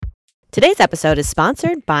Today's episode is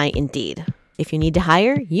sponsored by Indeed. If you need to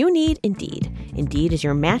hire, you need Indeed. Indeed is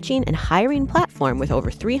your matching and hiring platform with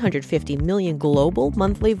over 350 million global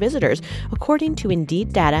monthly visitors, according to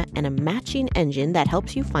Indeed data, and a matching engine that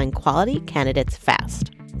helps you find quality candidates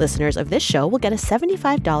fast. Listeners of this show will get a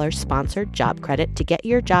 $75 sponsored job credit to get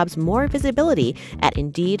your jobs more visibility at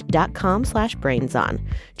Indeed.com/BrainsOn.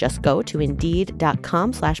 Just go to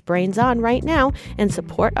Indeed.com/BrainsOn right now and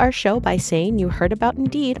support our show by saying you heard about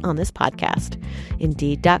Indeed on this podcast.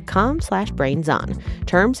 Indeed.com/BrainsOn.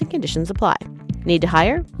 Terms and conditions apply. Need to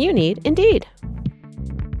hire? You need Indeed.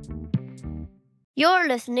 You're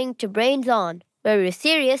listening to Brains On, where we're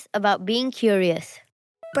serious about being curious.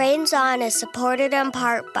 Brains On is supported in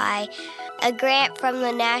part by a grant from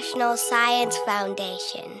the National Science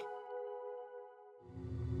Foundation.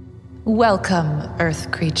 Welcome, Earth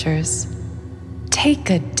creatures. Take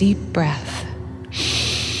a deep breath.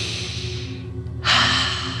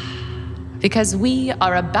 Because we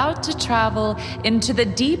are about to travel into the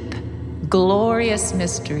deep, glorious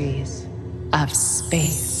mysteries of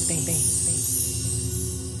space.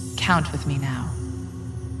 Count with me now.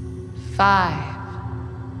 5,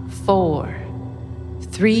 4,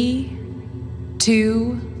 3,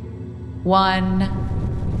 2, 1.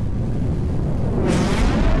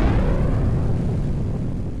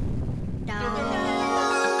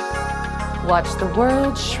 Watch the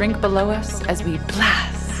world shrink below us as we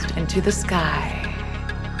blast into the sky.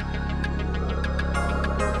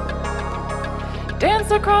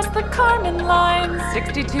 Dance across the Kármán line,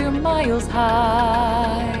 62 miles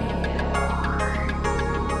high.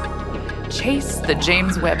 Chase the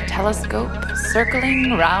James Webb Telescope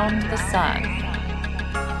circling round the sun.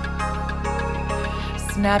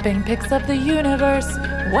 Snapping pics of the universe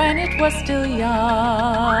when it was still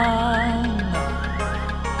young.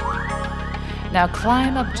 Now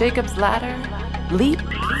climb up Jacob's ladder, leap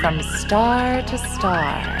from star to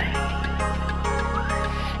star.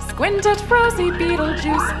 Squint at rosy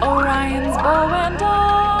Betelgeuse, Orion's bow and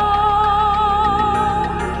arm.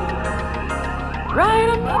 Ride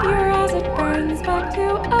a meteor as it burns back to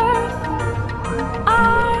Earth.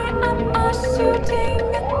 I am a shooting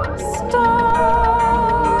star.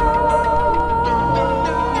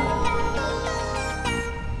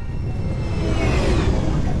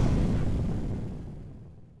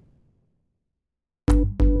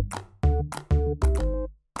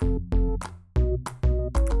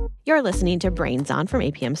 You're listening to Brains On from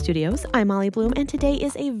APM Studios. I'm Molly Bloom, and today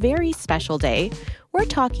is a very special day. We're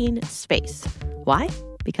talking space. Why?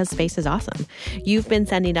 Because space is awesome. You've been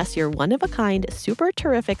sending us your one-of-a-kind, super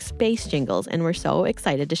terrific space jingles, and we're so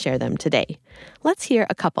excited to share them today. Let's hear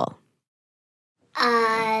a couple.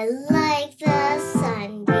 I like the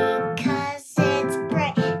sun because it's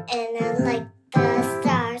bright, and I like the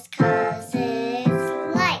stars because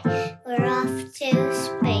it's light. We're off to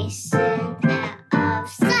space and out of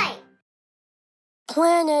sight.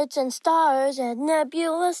 Planets and stars and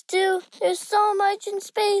nebulas too. There's so much in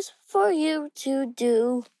space for you to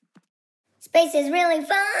do. Space is really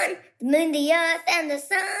fun. The moon, the earth, and the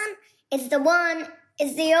sun. It's the one,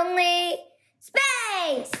 it's the only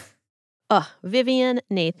space. Vivian,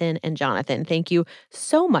 Nathan, and Jonathan, thank you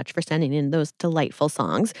so much for sending in those delightful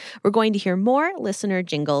songs. We're going to hear more listener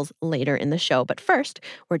jingles later in the show, but first,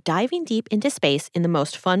 we're diving deep into space in the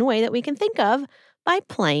most fun way that we can think of by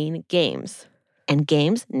playing games. And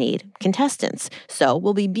games need contestants, so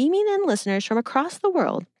we'll be beaming in listeners from across the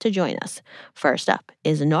world to join us. First up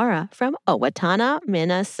is Nora from Owatonna,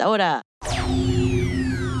 Minnesota.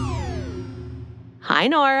 Hi,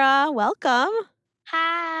 Nora. Welcome.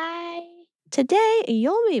 Hi. Today,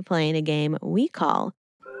 you'll be playing a game we call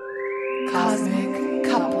Cosmic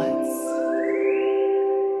Couplets.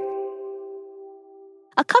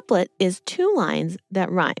 A couplet is two lines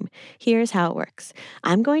that rhyme. Here's how it works.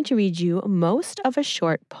 I'm going to read you most of a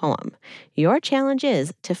short poem. Your challenge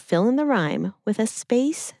is to fill in the rhyme with a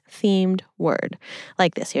space-themed word.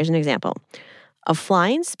 Like this. Here's an example. A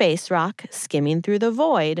flying space rock skimming through the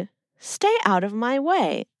void. Stay out of my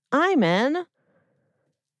way. I'm an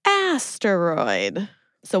asteroid.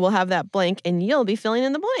 So we'll have that blank and you'll be filling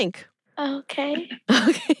in the blank. Okay.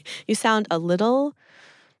 Okay. You sound a little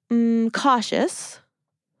cautious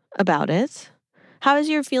about it. How is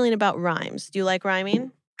your feeling about rhymes? Do you like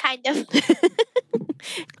rhyming? Kind of.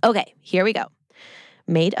 Okay, here we go.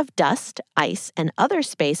 Made of dust, ice, and other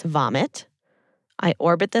space vomit, I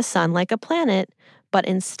orbit the sun like a planet, but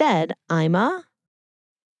instead I'm a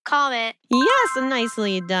comet. Yes,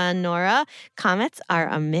 nicely done, Nora. Comets are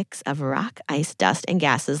a mix of rock, ice, dust, and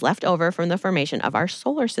gases left over from the formation of our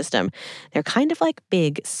solar system. They're kind of like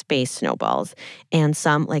big space snowballs, and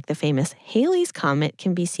some, like the famous Halley's Comet,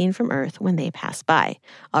 can be seen from Earth when they pass by.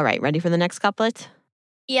 All right, ready for the next couplet?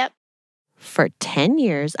 Yep. For 10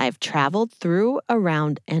 years, I've traveled through,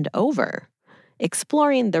 around, and over.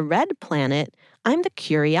 Exploring the red planet, I'm the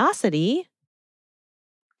curiosity.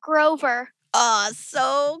 Grover. Oh,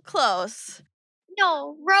 so close.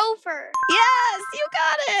 No, Rover. Yes, you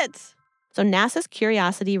got it. So NASA's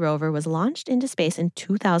Curiosity rover was launched into space in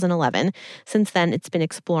 2011. Since then, it's been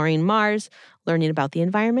exploring Mars, learning about the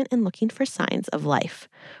environment, and looking for signs of life.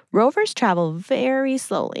 Rovers travel very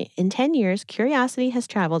slowly. In 10 years, Curiosity has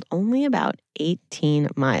traveled only about 18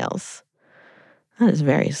 miles. That is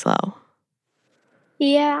very slow.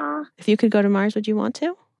 Yeah. If you could go to Mars, would you want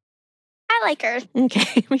to? I like Earth.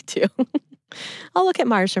 Okay, me too. I'll look at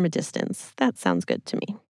Mars from a distance. That sounds good to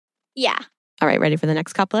me. Yeah. All right, ready for the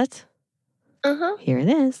next couplet? Uh-huh. Here it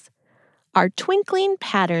is. Our twinkling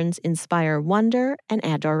patterns inspire wonder and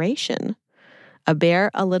adoration. A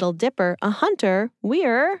bear, a little dipper, a hunter,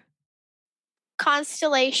 we're...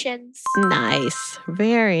 Constellations. Nice.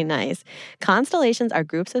 Very nice. Constellations are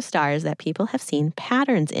groups of stars that people have seen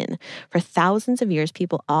patterns in. For thousands of years,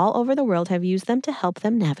 people all over the world have used them to help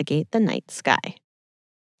them navigate the night sky.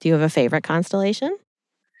 Do you have a favorite constellation?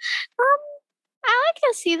 I like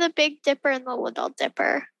to see the Big Dipper and the Little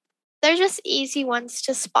Dipper. They're just easy ones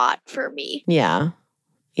to spot for me. Yeah.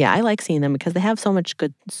 Yeah, I like seeing them because they have so much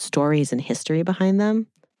good stories and history behind them.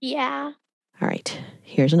 Yeah. All right,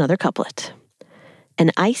 here's another couplet. An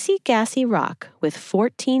icy, gassy rock with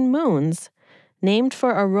 14 moons, named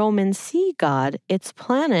for a Roman sea god, its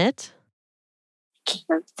planet.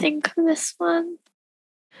 Can't think of this one.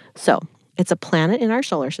 So, it's a planet in our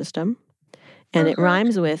solar system, and it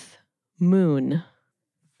rhymes with moon.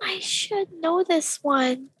 I should know this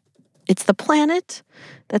one. It's the planet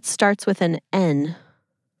that starts with an N.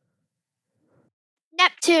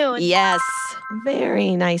 Neptune. Yes,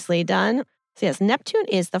 very nicely done. So yes, Neptune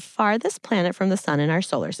is the farthest planet from the sun in our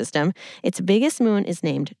solar system. Its biggest moon is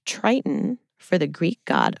named Triton for the Greek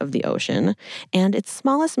god of the ocean, and its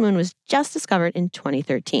smallest moon was just discovered in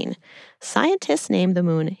 2013. Scientists named the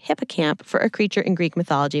moon Hippocamp for a creature in Greek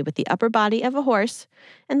mythology with the upper body of a horse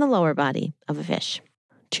and the lower body of a fish.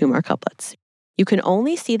 2 more couplets. You can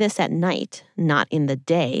only see this at night, not in the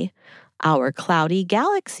day. Our cloudy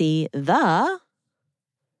galaxy, the...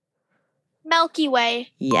 Milky Way.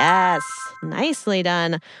 Yes, nicely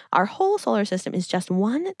done. Our whole solar system is just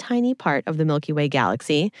one tiny part of the Milky Way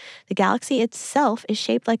galaxy. The galaxy itself is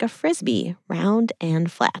shaped like a frisbee, round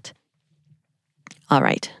and flat. All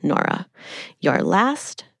right, Nora, your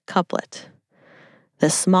last couplet. The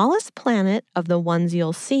smallest planet of the ones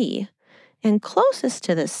you'll see, and closest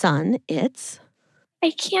to the sun, it's... I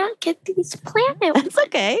can't get these planets. That's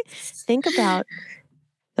okay. Think about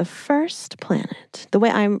the first planet. The way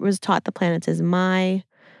I was taught the planets is my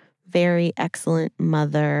very excellent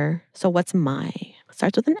mother. So what's my? It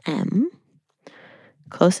starts with an M.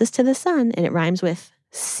 Closest to the sun, and it rhymes with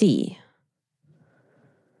C.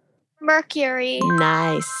 Mercury.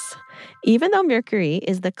 Nice. Even though Mercury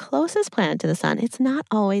is the closest planet to the sun, it's not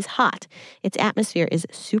always hot. Its atmosphere is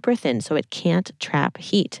super thin, so it can't trap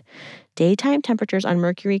heat. Daytime temperatures on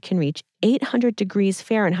Mercury can reach 800 degrees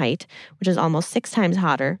Fahrenheit, which is almost 6 times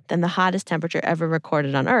hotter than the hottest temperature ever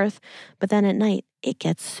recorded on Earth. But then at night, it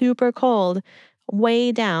gets super cold,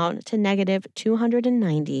 way down to negative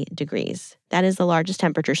 290 degrees. That is the largest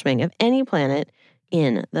temperature swing of any planet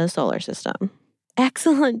in the solar system.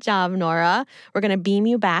 Excellent job, Nora. We're going to beam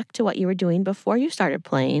you back to what you were doing before you started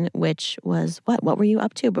playing, which was what? What were you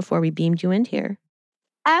up to before we beamed you in here?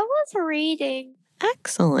 I was reading.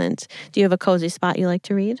 Excellent. Do you have a cozy spot you like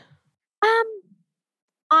to read?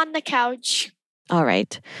 On the couch. All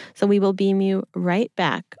right. So we will beam you right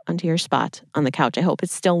back onto your spot on the couch. I hope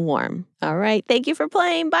it's still warm. All right. Thank you for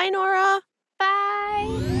playing. Bye, Nora.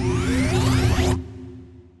 Bye.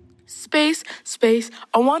 Space, space,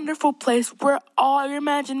 a wonderful place where all your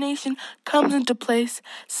imagination comes into place.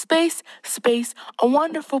 Space, space, a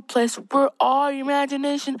wonderful place where all your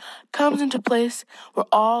imagination comes into place. Where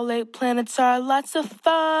all 8 planets are lots of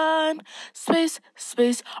fun. Space,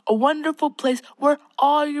 space, a wonderful place where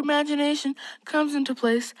all your imagination comes into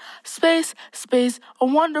place. Space, space, a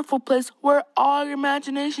wonderful place where all your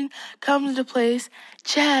imagination comes into place.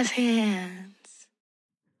 Jazz hands.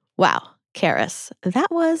 Wow. Karis, that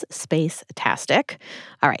was space-tastic.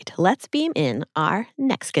 All right, let's beam in our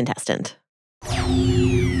next contestant.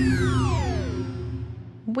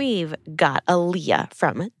 We've got Aaliyah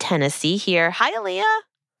from Tennessee here. Hi, Aaliyah.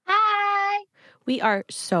 We are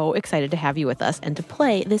so excited to have you with us and to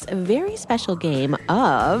play this very special game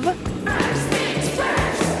of...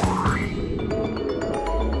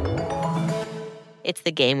 It's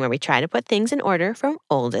the game where we try to put things in order from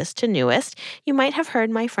oldest to newest. You might have heard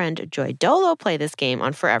my friend Joy Dolo play this game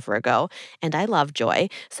on Forever Ago, and I love Joy,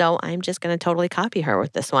 so I'm just going to totally copy her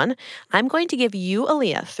with this one. I'm going to give you,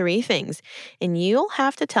 Aaliyah, 3 things, and you'll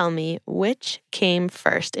have to tell me which came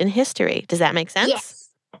first in history. Does that make sense? Yes.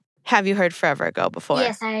 Have you heard Forever Ago before?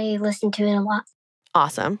 Yes, I listened to it a lot.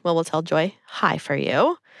 Awesome. Well, we'll tell Joy hi for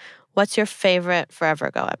you. What's your favorite Forever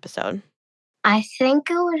Ago episode? I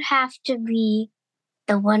think it would have to be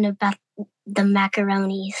the one about the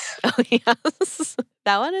macaronis. Oh, yes.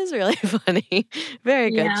 That one is really funny.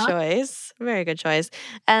 Very good Yeah. choice. Very good choice.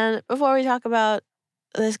 And before we talk about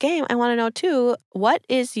this game, I want to know, too, what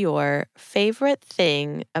is your favorite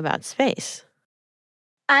thing about space?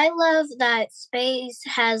 I love that space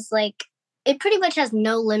has, like, it pretty much has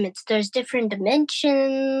no limits. There's different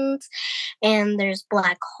dimensions, and there's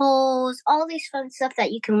black holes, all these fun stuff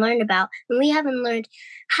that you can learn about. And we haven't learned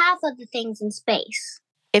half of the things in space.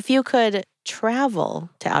 If you could travel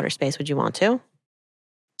to outer space, would you want to?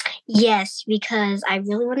 Yes, because I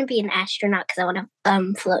really want to be an astronaut because I want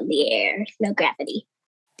to float in the air, no gravity.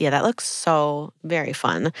 Yeah, that looks so very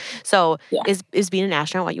fun. So Yeah. is being an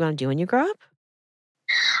astronaut what you want to do when you grow up?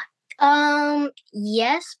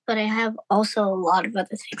 Yes, but I have also a lot of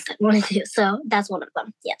other things I want to do, so that's one of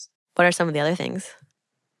them. Yes. What are some of the other things?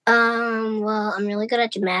 Well, I'm really good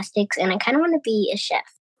at gymnastics, and I kind of want to be a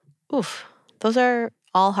chef. Oof, those are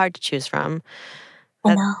all hard to choose from.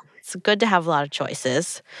 I know. It's good to have a lot of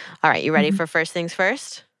choices. All right, you ready for first things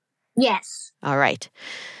first? Yes. All right.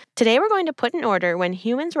 Today we're going to put in order when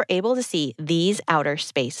humans were able to see these outer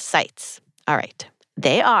space sights. All right.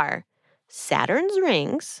 They are Saturn's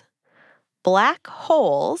rings, black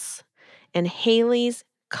holes, and Halley's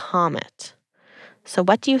Comet. So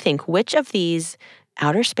what do you think? Which of these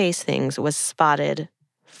outer space things was spotted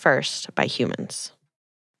first by humans?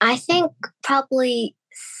 I think probably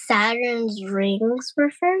Saturn's rings were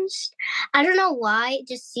first. I don't know why. It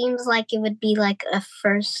just seems like it would be like a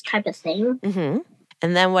first type of thing. Mm-hmm.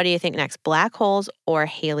 And then what do you think next? Black holes or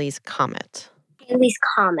Halley's Comet? Halley's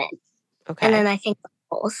Comet. Okay. And then I think black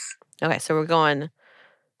holes. Okay, so we're going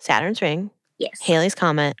Saturn's ring, Yes. Halley's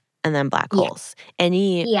Comet, and then black Yeah. holes.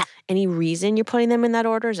 Any reason you're putting them in that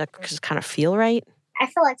order? Does that just kind of feel right? I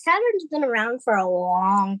feel like Saturn's been around for a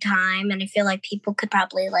long time, and I feel like people could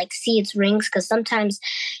probably like see its rings because sometimes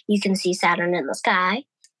you can see Saturn in the sky.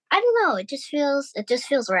 I don't know. It just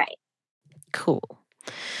feels right. Cool.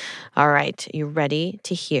 All right, you ready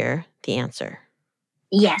to hear the answer?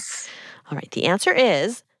 Yes. All right, the answer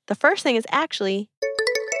is, the first thing is actually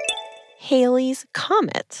Halley's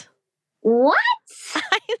Comet. What?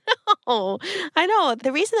 I know.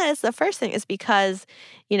 The reason that it's the first thing is because,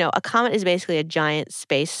 a comet is basically a giant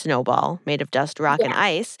space snowball made of dust, rock, and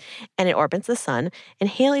ice, and it orbits the sun. And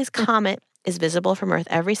Halley's Comet is visible from Earth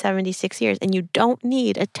every 76 years, and you don't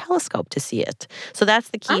need a telescope to see it. So that's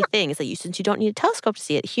the key thing, is that since you don't need a telescope to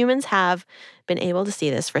see it, humans have been able to see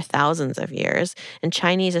this for thousands of years, and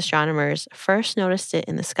Chinese astronomers first noticed it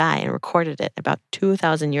in the sky and recorded it about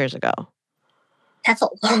 2,000 years ago. That's a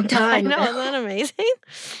long time. I know, isn't that amazing?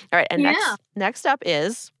 All right, and next up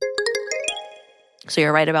is, so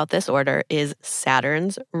you're right about this order, is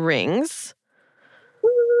Saturn's rings.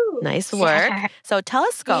 Woo. Nice work. So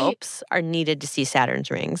telescopes are needed to see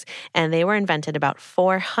Saturn's rings, and they were invented about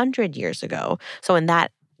 400 years ago. So when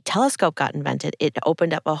that telescope got invented, it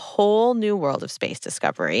opened up a whole new world of space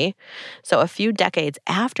discovery. So a few decades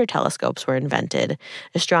after telescopes were invented,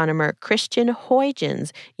 astronomer Christian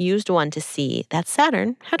Huygens used one to see that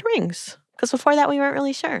Saturn had rings. Because before that, we weren't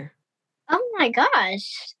really sure. Oh my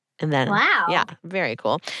gosh. And then, wow. Yeah, very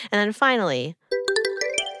cool. And then finally,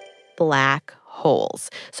 black holes.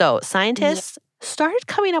 So scientists started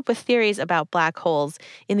coming up with theories about black holes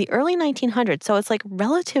in the early 1900s. So it's like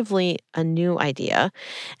relatively a new idea.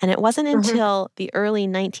 And it wasn't until the early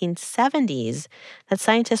 1970s that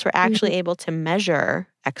scientists were actually able to measure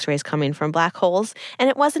X-rays coming from black holes. And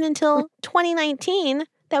it wasn't until 2019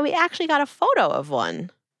 that we actually got a photo of one.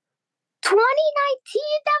 2019?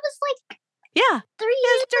 That was like 3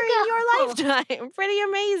 years during your lifetime. Pretty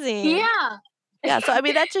amazing. Yeah. Yeah, so I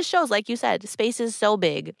mean, that just shows, like you said, space is so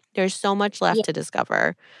big. There's so much left to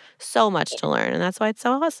discover, so much to learn, and that's why it's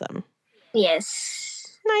so awesome.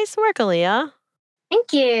 Yes. Nice work, Aaliyah.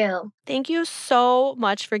 Thank you. Thank you so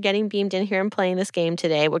much for getting beamed in here and playing this game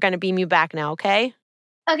today. We're going to beam you back now, okay?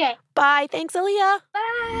 Okay. Bye. Thanks, Aaliyah.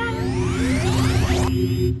 Bye.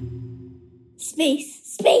 Space,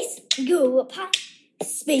 space, go up high.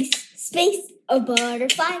 Space, space, A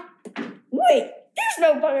butterfly. Wait, there's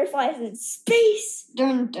no butterflies in space.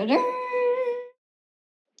 Dun, dun, dun.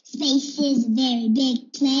 Space is a very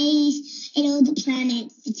big place, and all the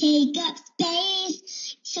planets to take up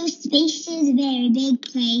space. So space is a very big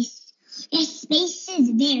place. Yes, space is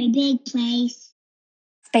a very big place.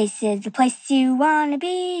 Space is the place you want to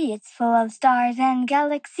be. It's full of stars and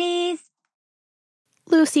galaxies.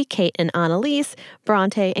 Lucy, Kate, and Annalise,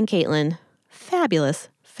 Bronte, and Caitlin. Fabulous,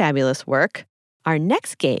 fabulous work. Our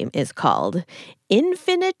next game is called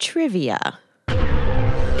Infinite Trivia.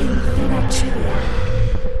 Infinite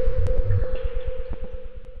Trivia.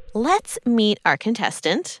 Let's meet our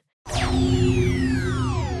contestant.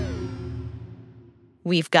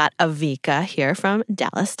 We've got Avika here from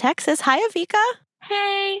Dallas, Texas. Hi, Avika.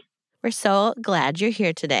 Hey. We're so glad you're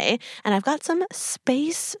here today. And I've got some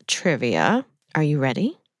space trivia. Are you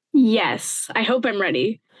ready? Yes, I hope I'm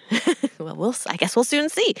ready. Well, I guess we'll soon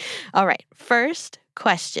see. All right, first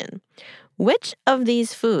question. Which of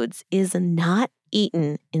these foods is not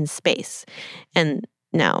eaten in space? And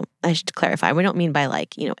now, I should clarify, we don't mean by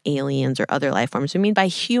aliens or other life forms. We mean by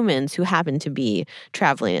humans who happen to be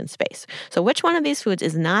traveling in space. So which one of these foods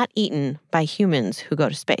is not eaten by humans who go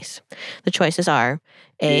to space? The choices are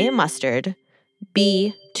A, mustard,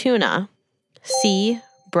 B, tuna, C,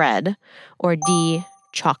 bread, or D,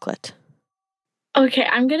 chocolate. Okay,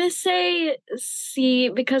 I'm going to say C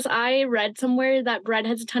because I read somewhere that bread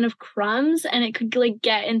has a ton of crumbs and it could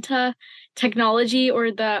get into technology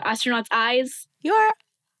or the astronaut's eyes. You're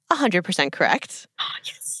 100% correct. Oh,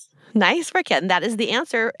 yes. Nice work, and that is the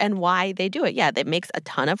answer and why they do it. Yeah, it makes a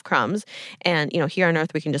ton of crumbs. And, here on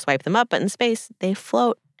Earth, we can just wipe them up. But in space, they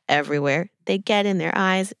float everywhere. They get in their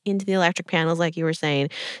eyes, into the electric panels, like you were saying.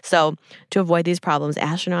 So to avoid these problems,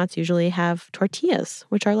 astronauts usually have tortillas,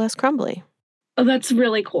 which are less crumbly. Oh, that's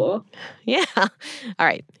really cool. Yeah. All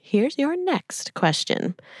right. Here's your next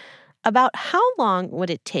question. About how long would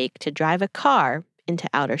it take to drive a car into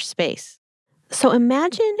outer space? So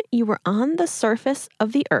imagine you were on the surface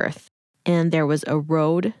of the Earth and there was a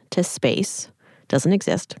road to space. Doesn't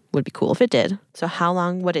exist. Would be cool if it did. So how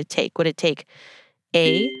long would it take? Would it take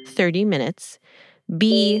A, 30 minutes,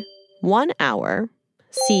 B, 1 hour,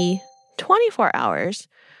 C, 24 hours,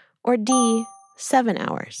 or D, 7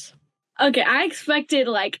 hours? Okay, I expected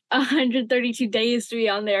 132 days to be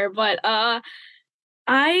on there, but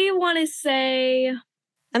I want to say...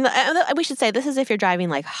 And we should say this is if you're driving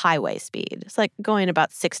highway speed. It's going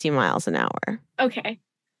about 60 miles an hour. Okay,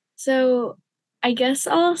 so I guess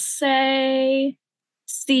I'll say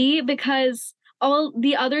C because all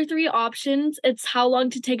the other three options, it's how long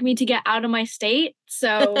to take me to get out of my state.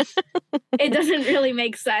 So it doesn't really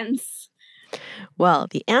make sense. Well,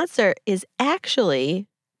 the answer is actually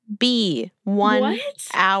B, 1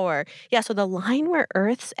 hour. Yeah, so the line where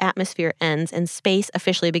Earth's atmosphere ends and space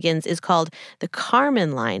officially begins is called the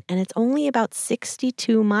Kármán line, and it's only about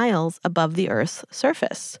 62 miles above the Earth's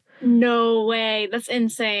surface. No way. That's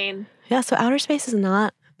insane. Yeah, so outer space is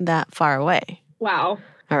not that far away. Wow.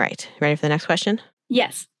 All right, ready for the next question?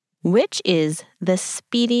 Yes. Which is the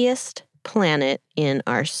speediest planet in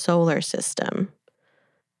our solar system?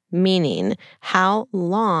 Meaning, how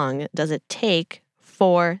long does it take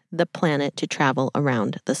for the planet to travel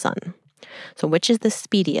around the sun? So which is the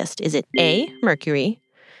speediest? Is it A, Mercury,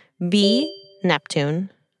 B, Neptune,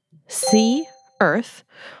 C, Earth,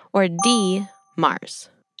 or D, Mars?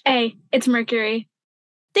 A, it's Mercury.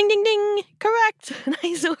 Ding, ding, ding. Correct.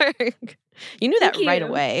 Nice work. You knew that right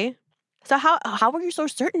away. So how were you so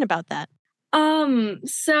certain about that?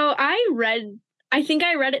 So I think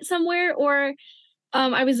I read it somewhere, or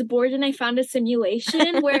I was bored and I found a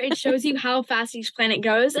simulation where it shows you how fast each planet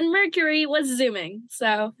goes, and Mercury was zooming.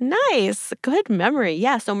 So nice. Good memory.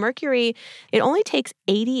 Yeah, so Mercury, it only takes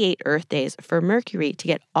 88 Earth days for Mercury to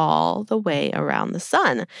get all the way around the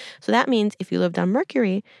sun. So that means if you lived on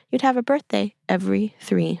Mercury, you'd have a birthday every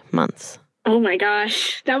 3 months. Oh my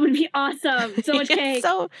gosh, that would be awesome. So much cake.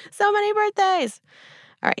 So many birthdays.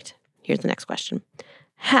 All right, here's the next question.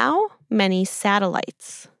 How many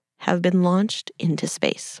satellites have been launched into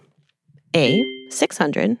space? A,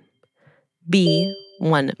 600, B,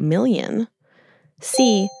 1 million,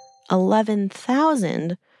 C,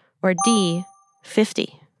 11,000, or D,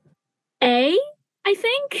 50? A, I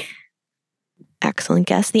think. Excellent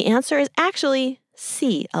guess. The answer is actually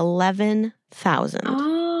C, 11,000.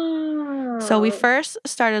 Oh. So we first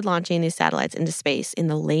started launching these satellites into space in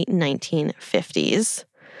the late 1950s.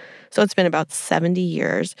 So it's been about 70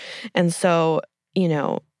 years. And so,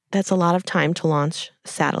 that's a lot of time to launch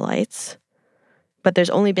satellites. But there's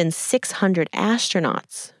only been 600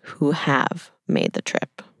 astronauts who have made the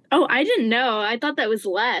trip. Oh, I didn't know. I thought that was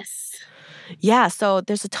less. Yeah, so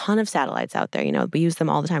there's a ton of satellites out there. We use them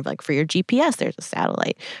all the time. Like for your GPS, there's a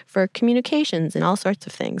satellite. For communications and all sorts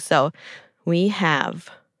of things. So we have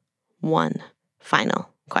one final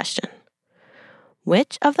question.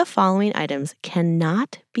 Which of the following items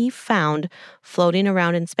cannot be found floating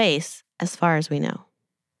around in space as far as we know?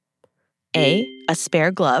 A, a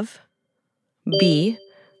spare glove. B,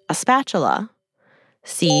 a spatula.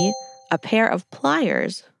 C, a pair of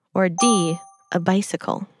pliers. Or D, a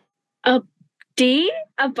bicycle. A D?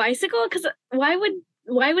 A bicycle? Because why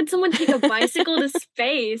would someone take a bicycle to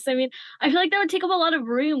space? I mean, I feel like that would take up a lot of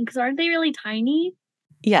room because aren't they really tiny?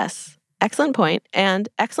 Yes, excellent point and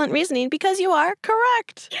excellent reasoning because you are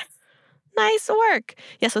correct. Yes. Nice work.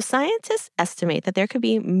 Yeah, so scientists estimate that there could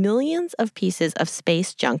be millions of pieces of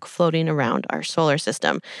space junk floating around our solar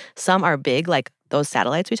system. Some are big, like those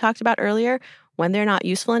satellites we talked about earlier. When they're not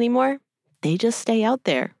useful anymore, they just stay out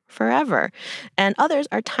there forever. And others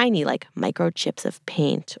are tiny, like microchips of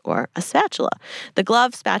paint or a spatula. The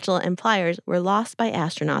glove, spatula, and pliers were lost by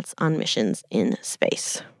astronauts on missions in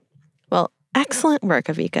space. Well, excellent work,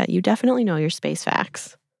 Avika. You definitely know your space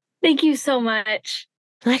facts. Thank you so much.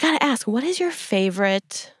 And I gotta ask, what is your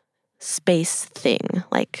favorite space thing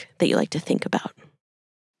that you like to think about?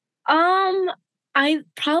 I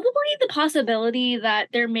probably the possibility that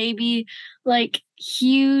there may be like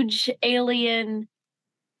huge alien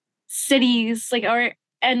cities like our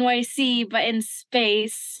NYC but in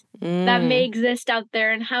space that may exist out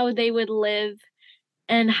there and how they would live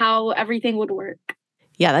and how everything would work.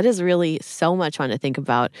 Yeah, that is really so much fun to think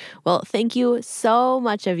about. Well, thank you so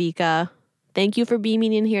much, Avika. Thank you for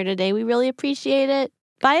beaming in here today. We really appreciate it.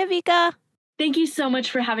 Bye, Avika. Thank you so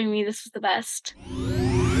much for having me. This was the best.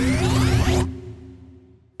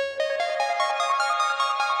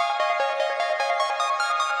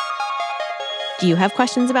 Do you have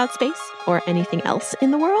questions about space or anything else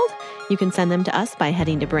in the world? You can send them to us by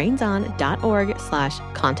heading to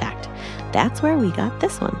brainson.org/contact. That's where we got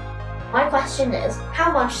this one. My question is,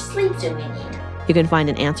 how much sleep do we need? You can find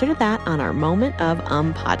an answer to that on our Moment of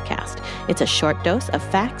podcast. It's a short dose of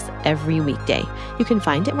facts every weekday. You can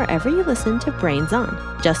find it wherever you listen to Brains On.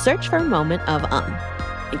 Just search for Moment of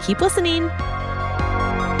And keep listening.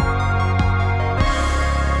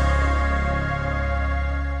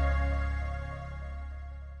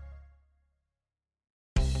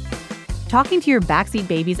 Talking to your backseat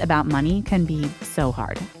babies about money can be so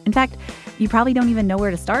hard. In fact, you probably don't even know where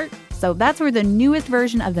to start. So that's where the newest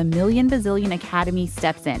version of the Million Bazillion Academy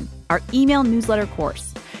steps in, our email newsletter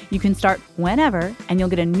course. You can start whenever, and you'll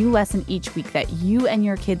get a new lesson each week that you and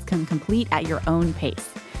your kids can complete at your own pace.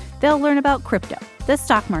 They'll learn about crypto, the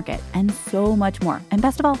stock market, and so much more. And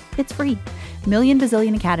best of all, it's free. Million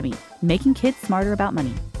Bazillion Academy, making kids smarter about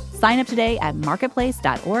money. Sign up today at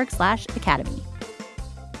marketplace.org/academy.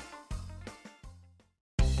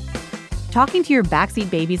 Talking to your backseat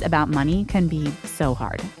babies about money can be so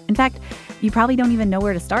hard. In fact, you probably don't even know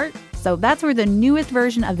where to start. So that's where the newest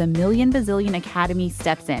version of the Million Bazillion Academy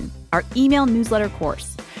steps in, our email newsletter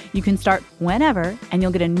course. You can start whenever, and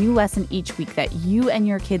you'll get a new lesson each week that you and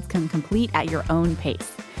your kids can complete at your own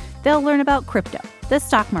pace. They'll learn about crypto, the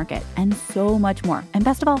stock market, and so much more. And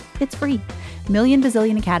best of all, it's free. Million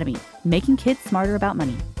Bazillion Academy, making kids smarter about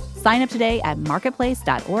money. Sign up today at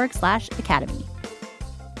marketplace.org/academy.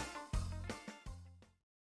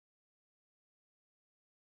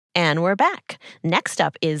 And we're back. Next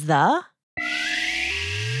up is the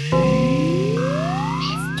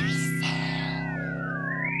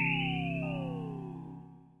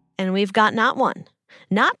And we've got not one,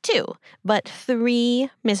 not two, but 3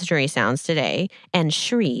 mystery sounds today. And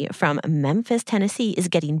Shri from Memphis, Tennessee is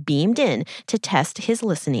getting beamed in to test his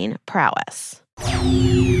listening prowess.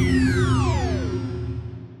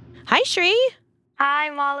 Hi, Shri. Hi,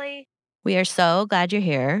 Molly. We are so glad you're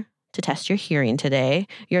here to test your hearing today,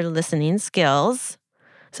 your listening skills.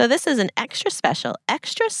 So this is an extra special,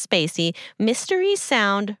 extra spacey mystery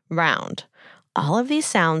sound round. All of these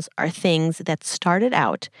sounds are things that started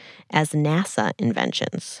out as NASA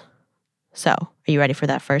inventions. So, are you ready for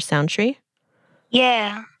that first sound, Shri?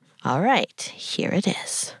 Yeah. All right, here it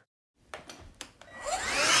is.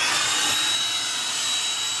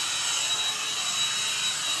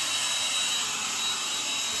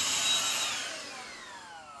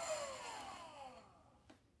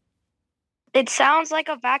 It sounds like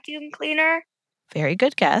a vacuum cleaner. Very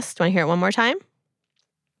good guess. Do you want to hear it one more time?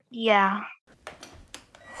 Yeah.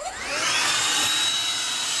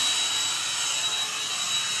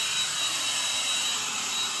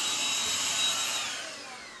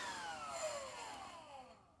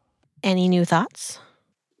 Any new thoughts?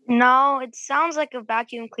 No, it sounds like a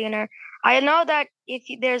vacuum cleaner. I know that if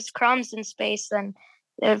there's crumbs in space, then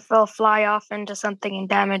it will fly off into something and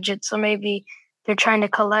damage it. So maybe they're trying to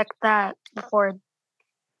collect that before it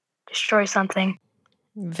destroys something.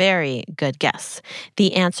 Very good guess.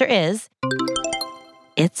 The answer is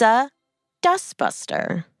it's a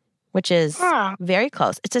dustbuster, which is very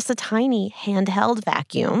close. It's just a tiny handheld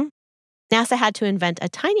vacuum. NASA had to invent a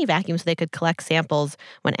tiny vacuum so they could collect samples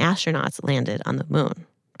when astronauts landed on the moon.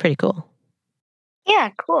 Pretty cool. Yeah,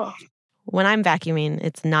 cool. When I'm vacuuming,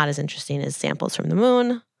 it's not as interesting as samples from the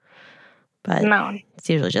moon, but No, it's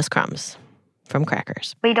usually just crumbs from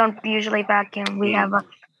crackers. we don't usually vacuum. We have a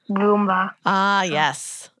Roomba. Ah,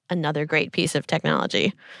 yes. Another great piece of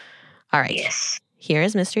technology. All right. Yes. Here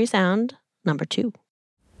is mystery sound number 2.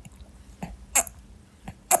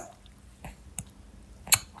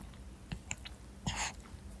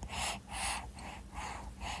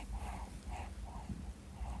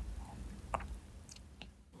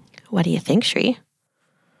 What do you think, Shri?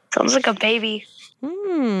 Sounds like a baby.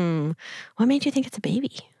 What made you think it's a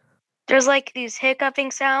baby? There's like these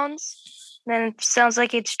hiccuping sounds. Then it sounds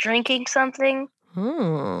like it's drinking something.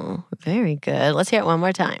 Oh, very good. Let's hear it one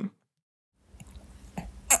more time.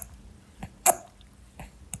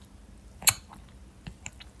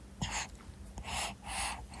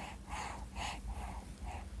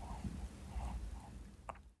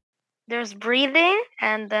 There's breathing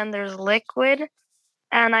and then there's liquid.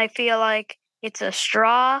 And I feel like it's a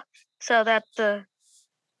straw so that the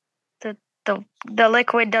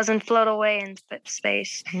liquid doesn't float away in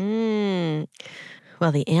space.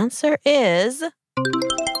 Well, the answer is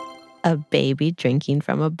a baby drinking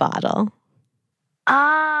from a bottle.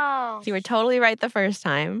 Oh. So you were totally right the first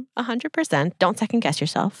time. 100%. Don't second guess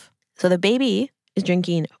yourself. So the baby is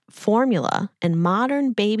drinking formula, and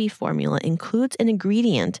modern baby formula includes an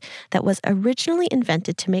ingredient that was originally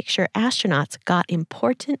invented to make sure astronauts got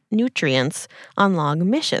important nutrients on long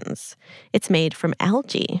missions. It's made from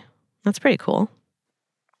algae. That's pretty cool.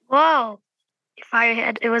 Whoa. If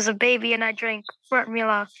it was a baby and I drank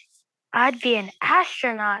formula, I'd be an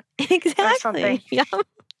astronaut. Exactly. Or something. Yeah.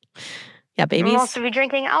 Yeah, babies. I'll also be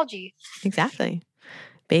drinking algae. Exactly.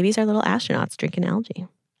 Babies are little astronauts drinking algae.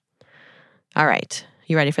 All right.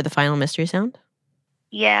 You ready for the final mystery sound?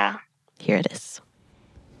 Yeah. Here it is.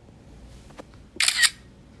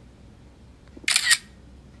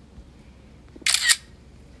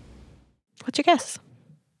 What's your guess?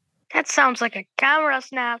 That sounds like a camera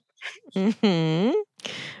snap. Very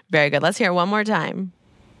good. Let's hear it one more time.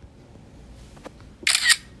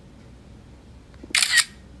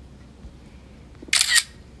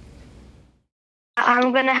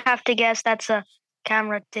 I'm going to have to guess that's a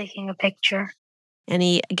camera taking a picture.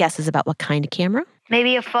 Any guesses about what kind of camera?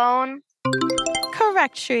 Maybe a phone?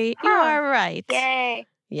 Correct, Shri. You are right. Yay.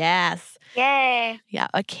 Yes. Yay. Yeah,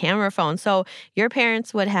 a camera phone. So your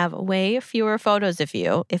parents would have way fewer photos of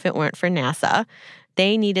you if it weren't for NASA.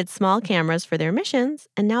 They needed small cameras for their missions,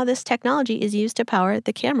 and now this technology is used to power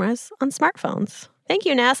the cameras on smartphones. Thank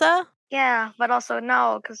you, NASA. Yeah, but also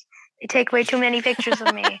no, because they take way too many pictures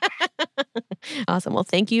of me. Awesome. Well,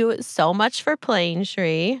 thank you so much for playing,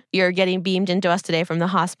 Shri. You're getting beamed into us today from the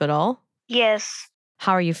hospital. Yes.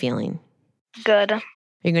 How are you feeling? Good. Are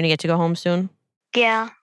you going to get to go home soon? Yeah.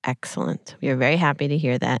 Excellent. We are very happy to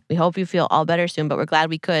hear that. We hope you feel all better soon, but we're glad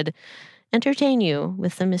we could entertain you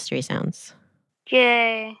with some mystery sounds.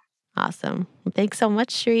 Yay. Awesome. Well, thanks so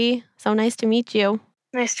much, Shri. So nice to meet you.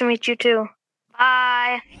 Nice to meet you too.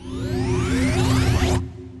 Bye.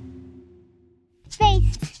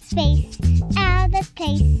 Space, out of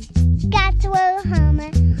place. Got to a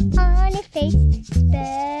Hummer on your face.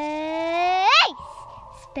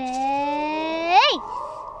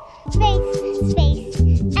 Space,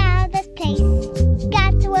 out of place.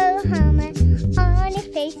 Got to a Hummer on your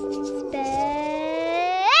face.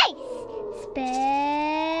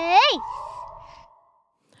 Space.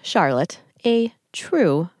 Charlotte, a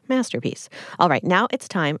true masterpiece. All right, now it's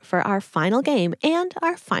time for our final game and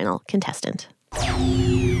our final contestant.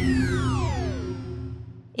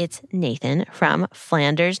 It's Nathan from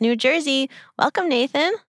Flanders, New Jersey. Welcome,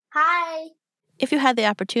 Nathan. Hi. If you had the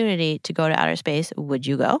opportunity to go to outer space, would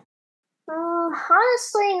you go?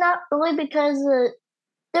 Honestly, not really, because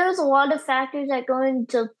there's a lot of factors that go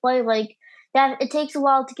into play. Like that, it takes a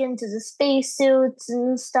while to get into the spacesuits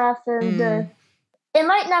and stuff, and it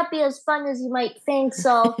might not be as fun as you might think.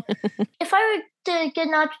 So, if I were to get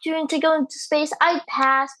an opportunity to go into space, I'd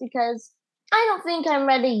pass because I don't think I'm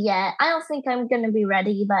ready yet. I don't think I'm going to be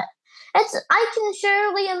ready, but I can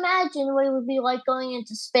surely imagine what it would be like going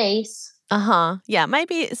into space. Yeah,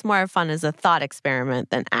 maybe it's more fun as a thought experiment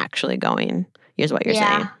than actually going. Here's what you're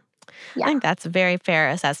saying. Yeah. I think that's a very fair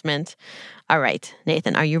assessment. All right,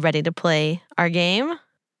 Nathan, are you ready to play our game?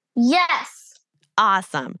 Yes.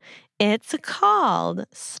 Awesome. It's called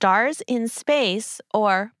Stars in Space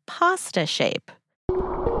or Pasta Shape.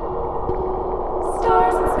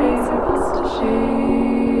 Stars in space or pasta shape.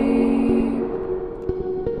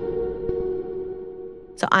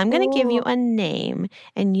 So I'm going to give you a name,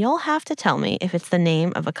 and you'll have to tell me if it's the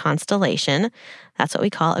name of a constellation. That's what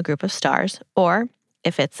we call a group of stars, or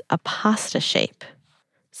if it's a pasta shape.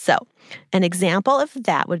 So an example of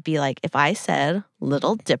that would be like if I said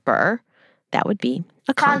Little Dipper, that would be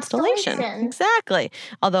a constellation. Exactly.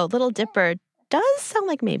 Although Little Dipper does sound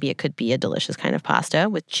like maybe it could be a delicious kind of pasta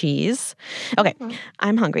with cheese. Okay,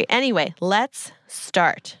 I'm hungry. Anyway, let's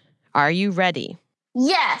start. Are you ready?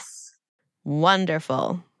 Yes.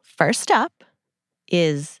 Wonderful. First up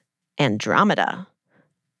is Andromeda.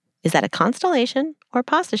 Is that a constellation or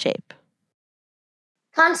pasta shape?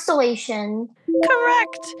 Constellation.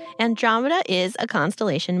 Correct. Andromeda is a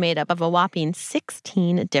constellation made up of a whopping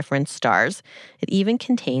 16 different stars. It even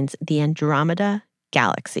contains the Andromeda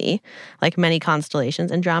Galaxy. Like many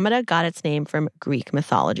constellations, Andromeda got its name from Greek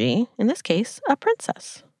mythology, in this case, a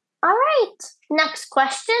princess. All right. Next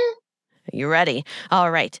question. You ready?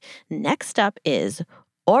 All right. Next up is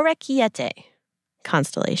Orecchiette.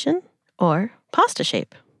 Constellation or pasta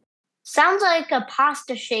shape? Sounds like a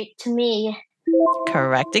pasta shape to me.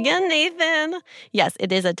 Correct again, Nathan. Yes,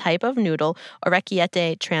 it is a type of noodle.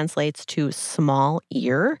 Orecchiette translates to small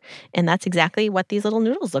ear, and that's exactly what these little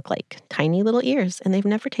noodles look like. Tiny little ears, and they've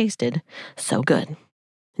never tasted so good.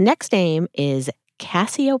 Next name is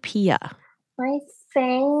Cassiopeia. I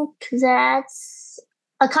think that's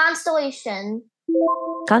a constellation.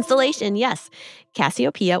 Constellation, yes.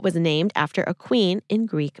 Cassiopeia was named after a queen in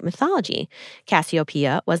Greek mythology.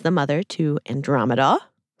 Cassiopeia was the mother to Andromeda,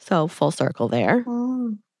 so full circle there.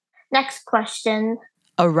 Next question.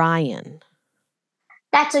 Orion.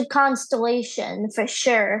 That's a constellation for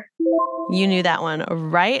sure. You knew that one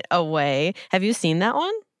right away. Have you seen that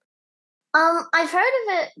one? I've heard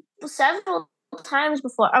of it several times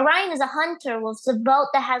before. Orion is a hunter with a belt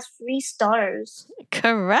that has 3 stars.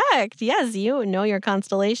 Correct. Yes, you know your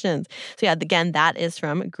constellations. So yeah, again, that is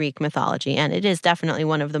from Greek mythology, and it is definitely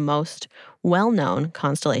one of the most well-known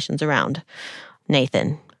constellations around.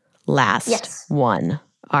 Nathan, last one.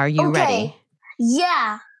 Are you ready?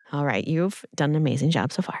 Yeah. All right, you've done an amazing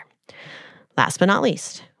job so far. Last but not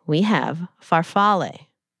least, we have Farfalle.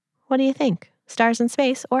 What do you think? Stars in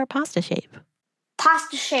space or pasta shape?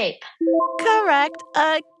 Pasta shape. Correct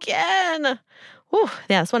again. Whew,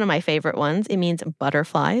 yeah, it's one of my favorite ones. It means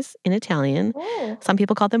butterflies in Italian. Ooh. Some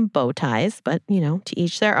people call them bow ties, but, to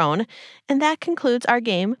each their own. And that concludes our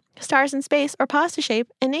game, Stars in Space or Pasta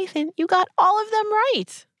Shape. And Nathan, you got all of them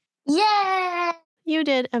right. Yeah. You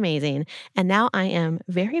did amazing. And now I am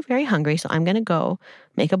very, very hungry, so I'm going to go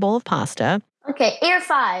make a bowl of pasta. Okay, Air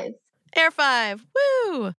 5. Air 5.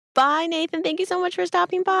 Woo! Bye, Nathan. Thank you so much for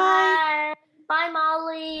stopping by. Bye. Bye,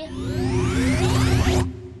 Molly.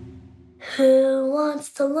 Who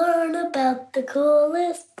wants to learn about the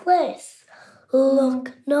coolest place?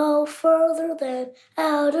 Look no further than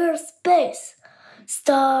outer space.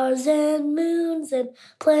 Stars and moons and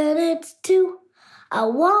planets too. I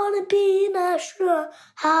want to be an astronaut.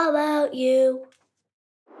 How about you?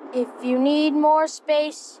 If you need more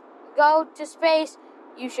space, go to space.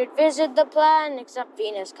 You should visit the planet except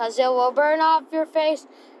Venus, 'cause it will burn off your face.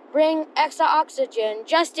 Bring extra oxygen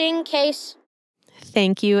just in case.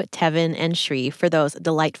 Thank you, Tevin and Shri, for those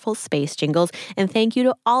delightful space jingles. And thank you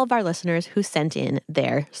to all of our listeners who sent in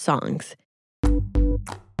their songs.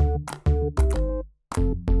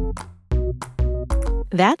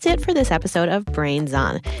 That's it for this episode of Brains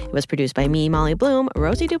On. It was produced by me, Molly Bloom,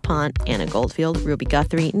 Rosie DuPont, Anna Goldfield, Ruby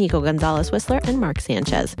Guthrie, Nico Gonzalez-Whistler, and Mark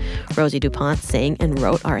Sanchez. Rosie DuPont sang and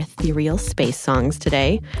wrote our ethereal space songs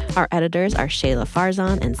today. Our editors are Shayla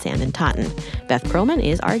Farzan and Sandon Totten. Beth Perlman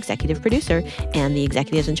is our executive producer, and the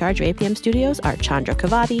executives in charge of APM Studios are Chandra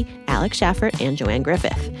Kavadi, Alex Schaffert, and Joanne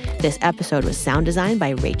Griffith. This episode was sound designed by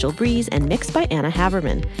Rachel Breeze and mixed by Anna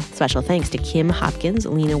Haverman. Special thanks to Kim Hopkins,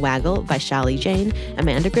 Lena Waggle, Vaishali Jain,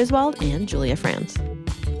 Amanda Griswold, and Julia Franz.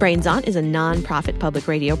 Brains On is a non-profit public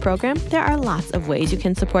radio program. There are lots of ways you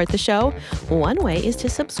can support the show. One way is to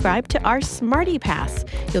subscribe to our Smarty Pass.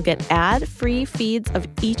 You'll get ad-free feeds of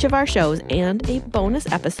each of our shows and a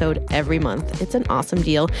bonus episode every month. It's an awesome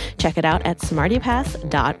deal. Check it out at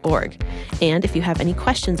smartypass.org. And if you have any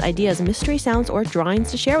questions, ideas, mystery sounds, or drawings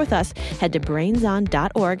to share with us, head to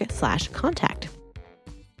brainson.org/contact.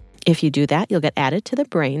 If you do that, you'll get added to the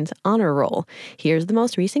Brains Honor Roll. Here's the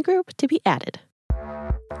most recent group to be added.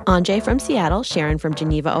 Anjay from Seattle, Sharon from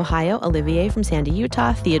Geneva, Ohio, Olivier from Sandy,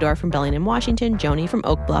 Utah, Theodore from Bellingham, Washington, Joni from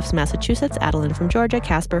Oak Bluffs, Massachusetts, Adeline from Georgia,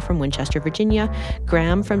 Casper from Winchester, Virginia,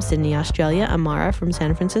 Graham from Sydney, Australia, Amara from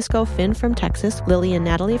San Francisco, Finn from Texas, Lily and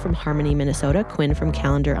Natalie from Harmony, Minnesota, Quinn from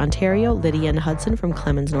Callender, Ontario, Lydia and Hudson from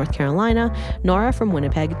Clemens, North Carolina, Nora from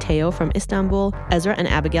Winnipeg, Teo from Istanbul, Ezra and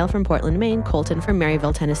Abigail from Portland, Maine, Colton from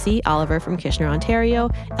Maryville, Tennessee, Oliver from Kitchener, Ontario,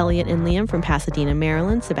 Elliot and Liam from Pasadena,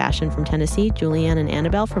 Maryland, Sebastian from Tennessee, Julianne and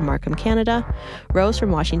Annabelle from Markham, Canada, Rose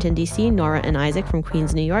from Washington, D.C., Nora and Isaac from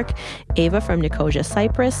Queens, New York, Ava from Nicosia,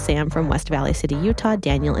 Cyprus, Sam from West Valley City, Utah,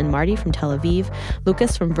 Daniel and Marty from Tel Aviv,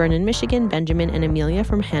 Lucas from Vernon, Michigan, Benjamin and Amelia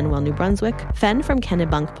from Hanwell, New Brunswick, Fen from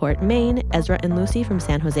Kennebunkport, Maine, Ezra and Lucy from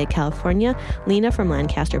San Jose, California, Lena from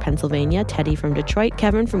Lancaster, Pennsylvania, Teddy from Detroit,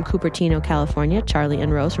 Kevin from Cupertino, California, Charlie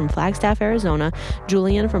and Rose from Flagstaff, Arizona,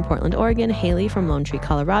 Julian from Portland, Oregon, Haley from Lone Tree,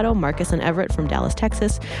 Colorado, Marcus and Everett from Dallas,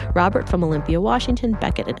 Texas, Robert from Olympia, Washington,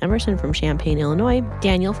 Beckett and Emerson from Champaign, Illinois,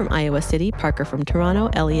 Daniel from Iowa City, Parker from Toronto,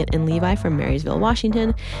 Elliot and Levi from Marysville,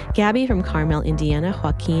 Washington, Gabby from Carmel, Indiana,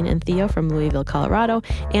 Joaquin and Theo from Louisville, Colorado,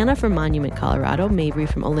 Anna from Monument, Colorado, Mabry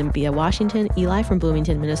from Olympia, Washington, Eli from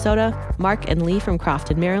Bloomington, Minnesota, Mark and Lee from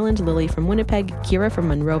Crofton, Maryland, Lily from Winnipeg, Kira from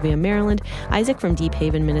Monrovia, Maryland, Isaac from Deep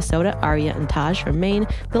Haven, Minnesota, Aria and Taj from Maine,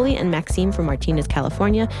 Lily and Maxime from Martinez,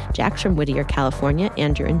 California, Jax from Whittier, California,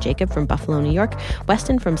 Andrew and Jacob from Buffalo, New York,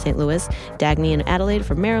 Weston from St. Louis, Dagny and Adelaide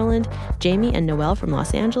from Maryland, Jamie and Noelle from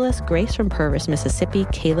Los Angeles, Grace from Purvis, Mississippi,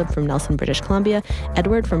 Caleb from Nelson, British Columbia,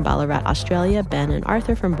 Edward from Ballarat, Australia, Ben and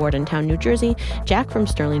Arthur from Bordentown, New Jersey, Jack from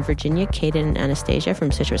Sterling, Virginia, Kaden and Anastasia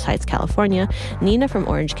from Citrus Heights, California, Nina from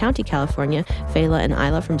Orange County, California, Fayla and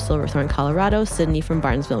Isla from Silverthorne, Colorado, Sydney from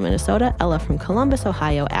Barnesville, Minnesota, Ella from Columbus,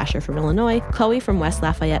 Ohio, Asher from Illinois, Chloe from West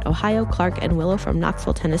Lafayette, Ohio, Clark and Willow from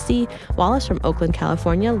Knoxville, Tennessee, Wallace from Oakland,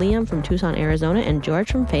 California, Liam from Tucson, Arizona, and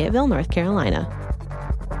George from Fayetteville, North Carolina.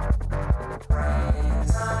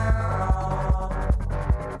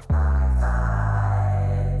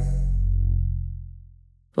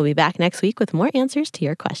 We'll be back next week with more answers to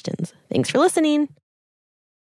your questions. Thanks for listening.